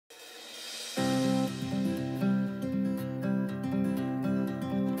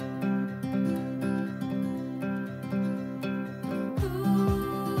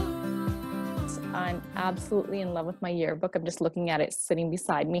absolutely in love with my yearbook. I'm just looking at it sitting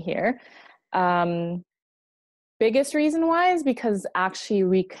beside me here. Biggest reason why is because it actually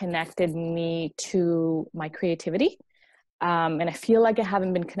reconnected me to my creativity. And I feel like I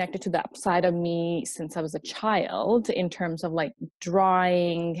haven't been connected to that side of me since I was a child, in terms of like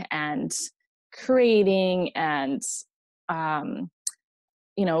drawing and creating and,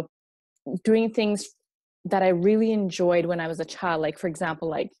 you know, doing things that I really enjoyed when I was a child. Like, for example,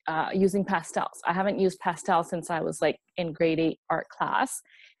 like using pastels. I haven't used pastel since I was like in grade 8 art class.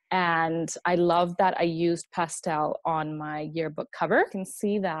 And I love that I used pastel on my yearbook cover. You can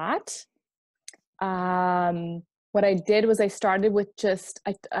see that. What I did was I started with just,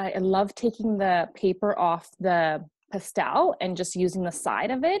 I love taking the paper off the pastel and just using the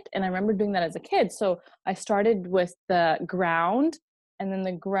side of it. And I remember doing that as a kid. So I started with the ground and then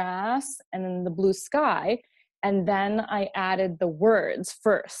the grass and then the blue sky. And then I added the words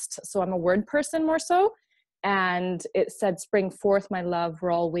first. So I'm a word person more so. And it said, "Spring forth, my love,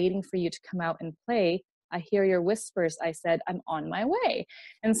 we're all waiting for you to come out and play. I hear your whispers." I said, "I'm on my way."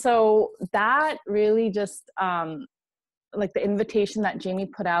 And so that really just, like the invitation that Jamie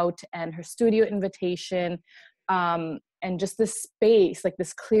put out and her studio invitation, and just this space, like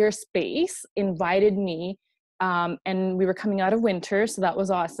this clear space, invited me. And we were coming out of winter, so that was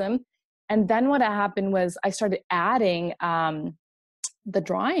awesome. And then what happened was I started adding the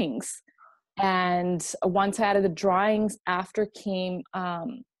drawings. And once I added the drawings, after came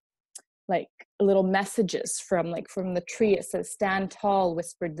like little messages from the tree. It says, "Stand tall,"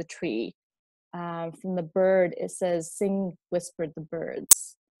 whispered the tree. From the bird, it says, "Sing," whispered the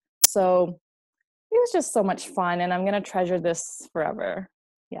birds. So it was just so much fun, and I'm gonna treasure this forever.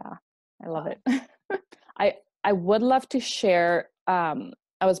 Yeah, I love it. I would love to share. I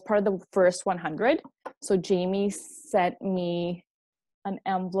was part of the first 100. So Jamie sent me an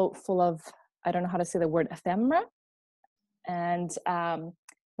envelope full of, I don't know how to say the word, ephemera. And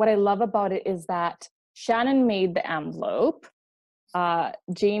what I love about it is that Shannon made the envelope.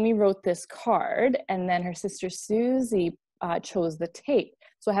 Jamie wrote this card, and then her sister Susie chose the tape.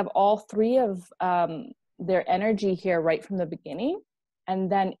 So I have all three of their energy here right from the beginning.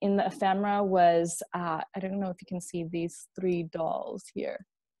 And then in the ephemera was, I don't know if you can see these 3 dolls here.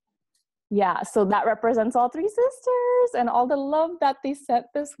 Yeah, so that represents all 3 sisters and all the love that they sent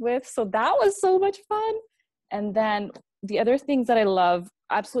this with. So that was so much fun. And then the other things that I love,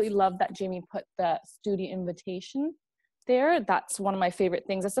 absolutely love that Jamie put the studio invitation there. That's one of my favorite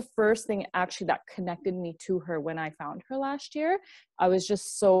things. That's the first thing actually that connected me to her when I found her last year. I was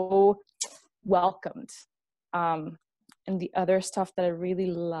just so welcomed. And the other stuff that I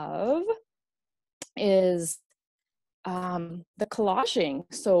really love is the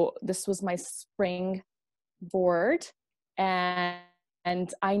collaging. So this was my spring board, and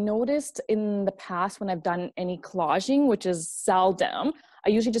I noticed in the past when I've done any collaging, which is seldom, I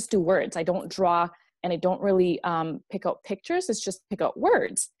usually just do words. I don't draw, and I don't really pick out pictures. It's just pick out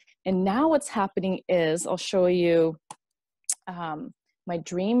words. And now what's happening is, I'll show you my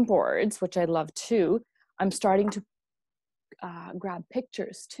dream boards, which I love too. I'm starting to grab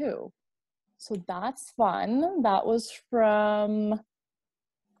pictures too. So that's fun. That was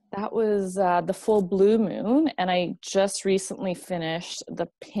the full blue moon, and I just recently finished the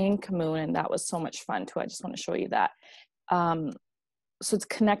pink moon, and that was so much fun too. I just want to show you that. So it's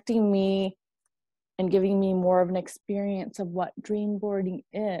connecting me and giving me more of an experience of what dream boarding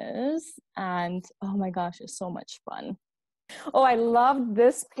is, and oh my gosh, it's so much fun. Oh, I loved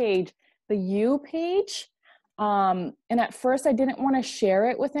this page, the You page. And at first I didn't want to share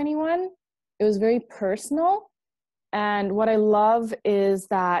it with anyone. It was very personal. And what I love is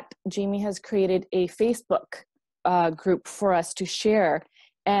that Jamie has created a Facebook group for us to share.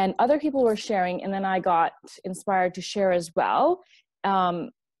 And other people were sharing, and then I got inspired to share as well.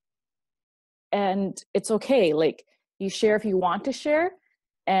 And it's okay. Like, you share if you want to share.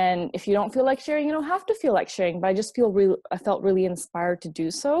 And if you don't feel like sharing, you don't have to feel like sharing. But I felt really inspired to do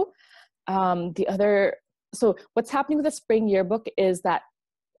so. So what's happening with the spring yearbook is that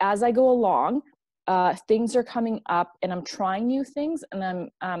as I go along, things are coming up, and I'm trying new things,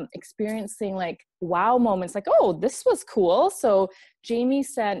 and I'm experiencing like wow moments, like, oh, this was cool. So Jamie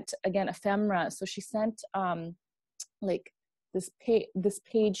sent, again, ephemera. So she sent like this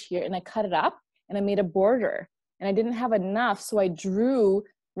page here, and I cut it up and I made a border, and I didn't have enough, so I drew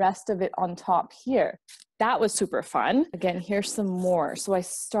rest of it on top here. That was super fun. Again, here's some more. So I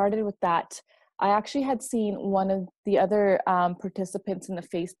started with that. I actually had seen one of the other participants in the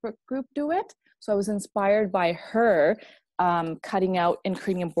Facebook group do it. So I was inspired by her cutting out and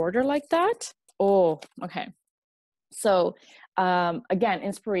creating a border like that. Oh, okay. So Again,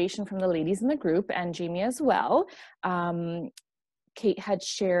 inspiration from the ladies in the group and Jamie as well. Kate had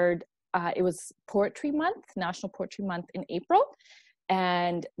shared, it was Poetry Month, National Poetry Month in April.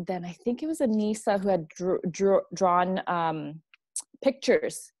 And then I think it was Anissa who had drawn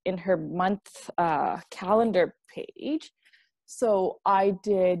pictures in her month calendar page. So I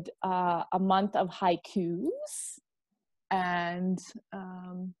did a month of haikus, and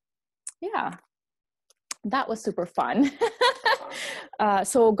yeah, that was super fun.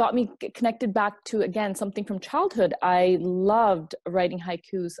 So got me connected back to, again, something from childhood. I loved writing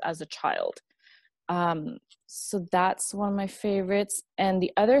haikus as a child. So that's one of my favorites. And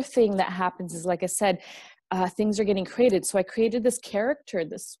the other thing that happens is, like I said, things are getting created. So I created this character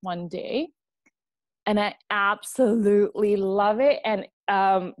this one day, and I absolutely love it. And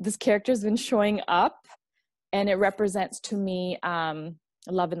this character has been showing up, and it represents to me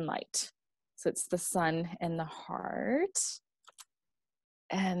love and light. So it's the sun and the heart.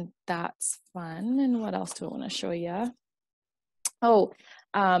 And that's fun. And what else do I want to show you? Oh,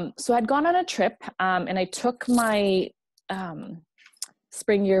 so I'd gone on a trip, and I took my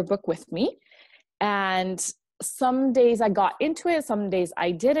spring yearbook with me. And some days I got into it, some days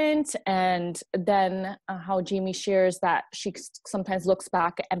I didn't. And then how Jamie shares that she sometimes looks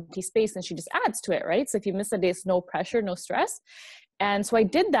back at empty space and she just adds to it, right? So if you miss a day, it's no pressure, no stress. And so I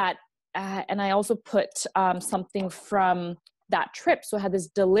did that. And I also put something from that trip. So I had this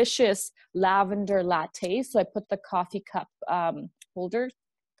delicious lavender latte. So I put the coffee cup holder,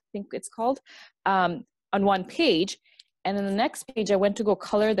 I think it's called, on one page. And then the next page, I went to go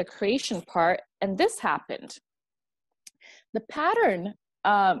color the creation part, and this happened. The pattern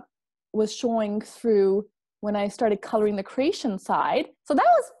was showing through when I started coloring the creation side. So that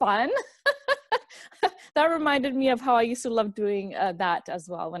was fun. That reminded me of how I used to love doing that as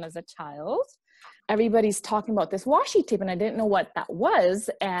well when I was a child. Everybody's talking about this washi tape, and I didn't know what that was.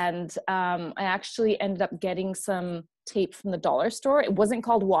 And I actually ended up getting some tape from the dollar store. It wasn't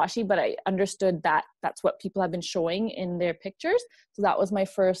called washi, but I understood that that's what people have been showing in their pictures. So that was my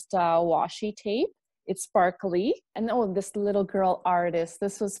first washi tape. It's sparkly. And oh, this little girl artist,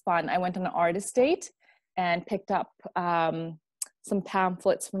 this was fun. I went on an artist date and picked up some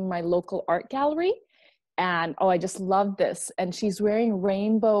pamphlets from my local art gallery. And oh, I just love this. And she's wearing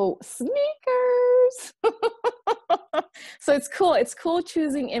rainbow sneakers. So it's cool. It's cool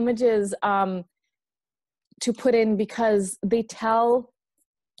choosing images to put in because they tell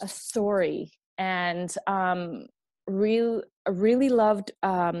a story. And really loved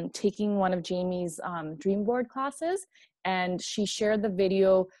taking one of Jamie's dream board classes. And she shared the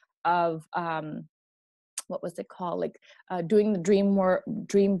video of what was it called? Like doing the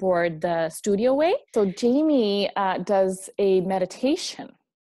dream board the studio way. So Jamie does a meditation,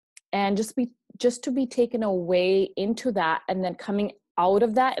 and just to be taken away into that, and then coming out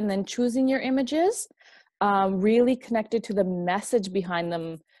of that, and then choosing your images, really connected to the message behind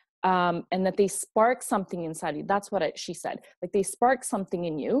them, and that they spark something inside you. That's what she said. Like they spark something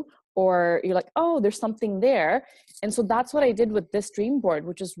in you, or you're like, oh, there's something there. And so that's what I did with this dream board,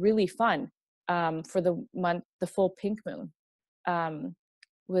 which is really fun. For the month, the full pink moon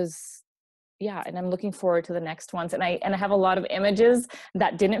was, yeah. And I'm looking forward to the next ones. And I have a lot of images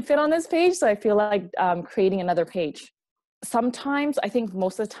that didn't fit on this page. So I feel like creating another page. Sometimes, I think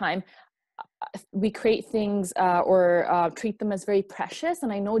most of the time, we create things or treat them as very precious.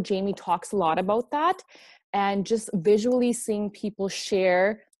 And I know Jamie talks a lot about that. And just visually seeing people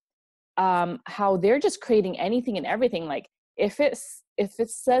share how they're just creating anything and everything. Like if it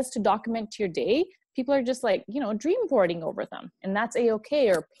says to document your day, people are just like, dream boarding over them, and that's a-okay,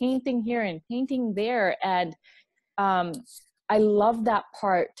 or painting here and painting there. And I love that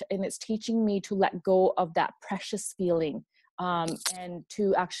part, and it's teaching me to let go of that precious feeling and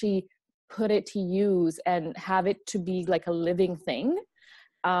to actually put it to use and have it to be like a living thing.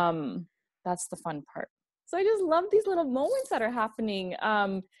 That's the fun part. So I just love these little moments that are happening.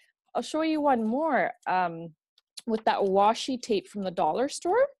 I'll show you one more. With that washi tape from the dollar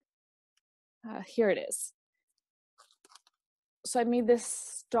store. Here it is. So I made this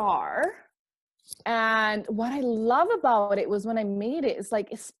star, and what I love about it was when I made it, it's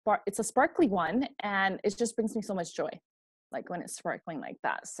like it's a sparkly one, and it just brings me so much joy, like when it's sparkling like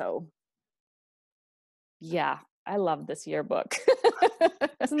that. So yeah, I love this yearbook.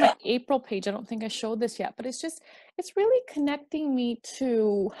 This is my April page. I don't think I showed this yet, but it's really connecting me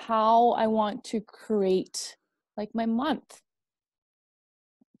to how I want to create like my month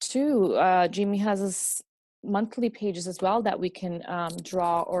too. Jamie has this monthly pages as well that we can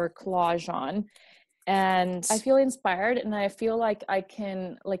draw or collage on, and I feel inspired, and I feel like I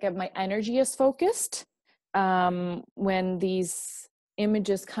can, like my energy is focused, when these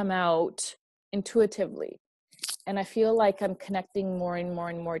images come out intuitively. And I feel like I'm connecting more and more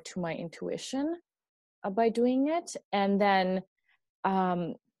and more to my intuition by doing it. And then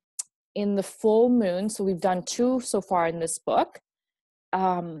in the full moon, so we've done 2 so far in this book.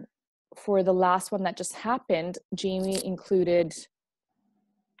 For the last one that just happened, Jamie included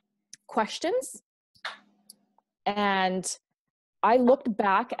questions. And I looked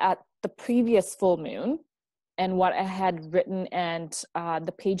back at the previous full moon and what I had written and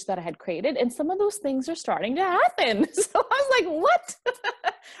the page that I had created. And some of those things are starting to happen. So I was like, what?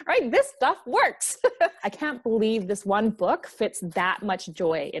 Right? This stuff works. I can't believe this one book fits that much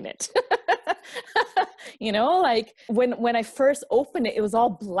joy in it. You know, like when I first opened it, it was all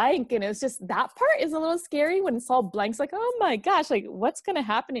blank, and it was just, that part is a little scary when it's all blank. It's like, oh my gosh, like what's going to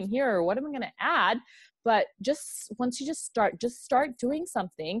happen in here, or what am I going to add? But just once you just start doing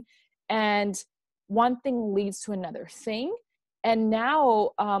something, and one thing leads to another thing. And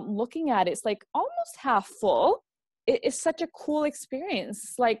now looking at it, it's like almost half full. It is such a cool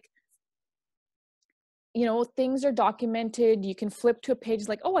experience. Like, you know, things are documented. You can flip to a page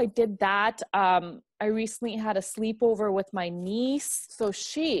like, oh, I did that. I recently had a sleepover with my niece. So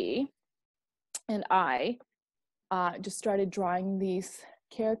she and I just started drawing these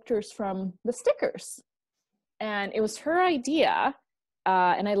characters from the stickers. And it was her idea.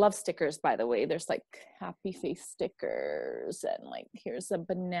 And I love stickers, by the way. There's like happy face stickers, and like here's a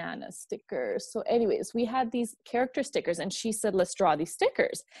banana sticker. So anyways, we had these character stickers, and she said, let's draw these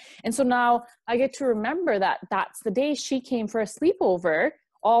stickers. And so now I get to remember that that's the day she came for a sleepover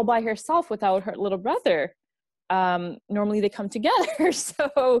all by herself without her little brother. Normally they come together.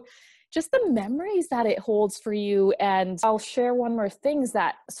 So just the memories that it holds for you. And I'll share one more thing,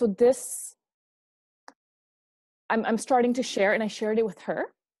 that so this I'm starting to share, and I shared it with her.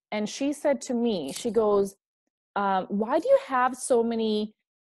 And she said to me, she goes, why do you have so many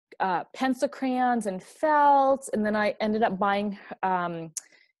pencil crayons and felts? And then I ended up buying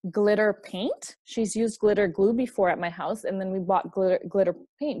glitter paint. She's used glitter glue before at my house. And then we bought glitter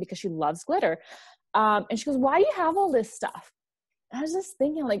paint because she loves glitter. And she goes, why do you have all this stuff? And I was just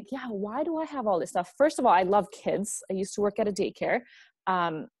thinking like, yeah, why do I have all this stuff? First of all, I love kids. I used to work at a daycare.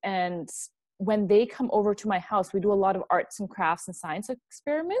 And when they come over to my house, we do a lot of arts and crafts and science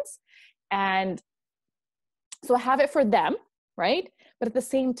experiments. And so I have it for them, right? But at the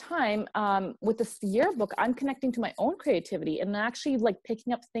same time, with this yearbook, I'm connecting to my own creativity and actually like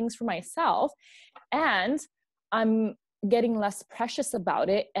picking up things for myself. And I'm getting less precious about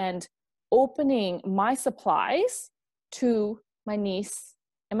it and opening my supplies to my niece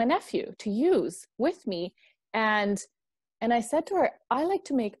and my nephew to use with me. And I said to her, I like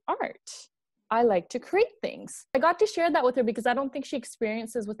to make art. I like to create things. I got to share that with her because I don't think she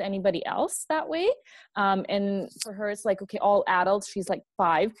experiences with anybody else that way. And for her, it's like, okay, all adults, she's like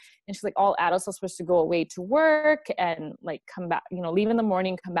 5, and she's like, all adults are supposed to go away to work and like come back, you know, leave in the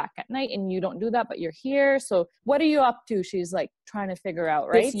morning, come back at night, and you don't do that, but you're here. So what are you up to? She's like trying to figure out,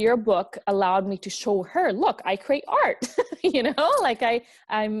 right? This yearbook allowed me to show her, look, I create art, you know, like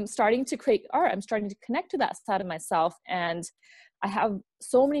I'm starting to create art. I'm starting to connect to that side of myself. And I have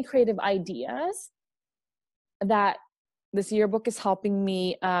so many creative ideas that this yearbook is helping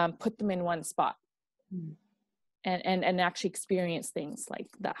me put them in one spot and actually experience things like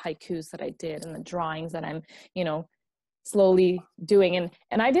the haikus that I did and the drawings that I'm, you know, slowly doing.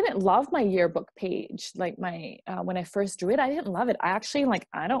 And I didn't love my yearbook page. Like my, when I first drew it, I didn't love it. I actually like,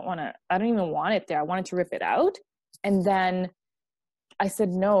 I don't even want it there. I wanted to rip it out. And then I said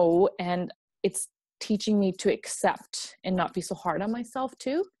no. And it's teaching me to accept and not be so hard on myself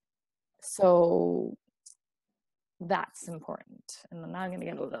too. So that's important. And then now I'm going to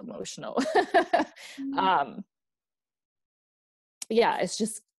get a little emotional. Yeah, it's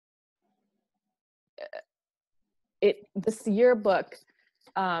just, this yearbook,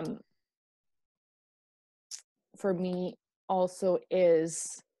 for me also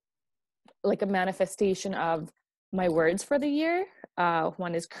is like a manifestation of my words for the year.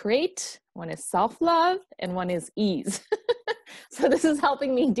 One is create, one is self-love, and one is ease. So this is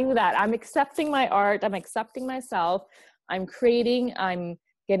helping me do that. I'm accepting my art. I'm accepting myself. I'm creating. I'm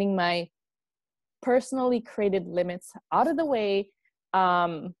getting my personally created limits out of the way,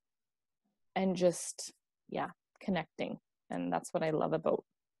 and just, yeah, connecting. And that's what I love about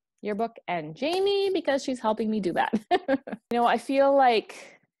yearbook and Jamie, because she's helping me do that. You know, I feel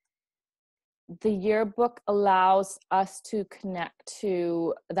like the yearbook allows us to connect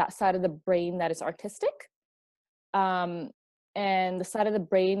to that side of the brain that is artistic, and the side of the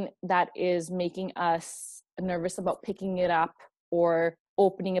brain that is making us nervous about picking it up or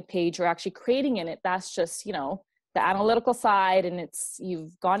opening a page or actually creating in it, that's just, you know, the analytical side, and it's,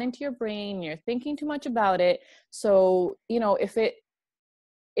 you've gone into your brain, you're thinking too much about it. So, you know, if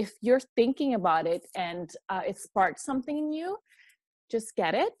you're thinking about it and it sparks something in you, just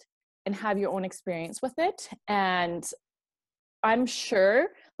get it and have your own experience with it. And I'm sure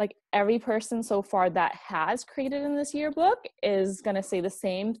like every person so far that has created in this yearbook is going to say the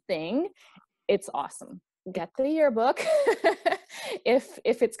same thing. It's awesome. Get the yearbook. if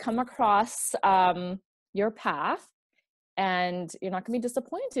it's come across your path, and you're not going to be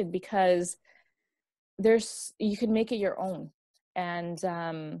disappointed, because you can make it your own. And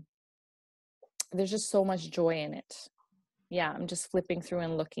there's just so much joy in it. Yeah, I'm just flipping through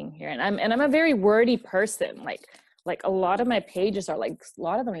and looking here, and I'm a very wordy person. Like a lot of my pages are like, a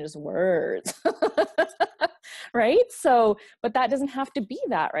lot of them are just words. Right? So, but that doesn't have to be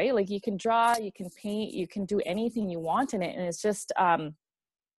that, right? Like you can draw, you can paint, you can do anything you want in it. And it's just,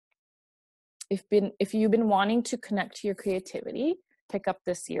 if you've been wanting to connect to your creativity, pick up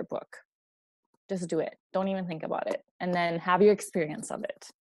this yearbook. Just do it. Don't even think about it. And then have your experience of it.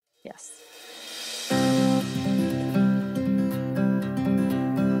 Yes.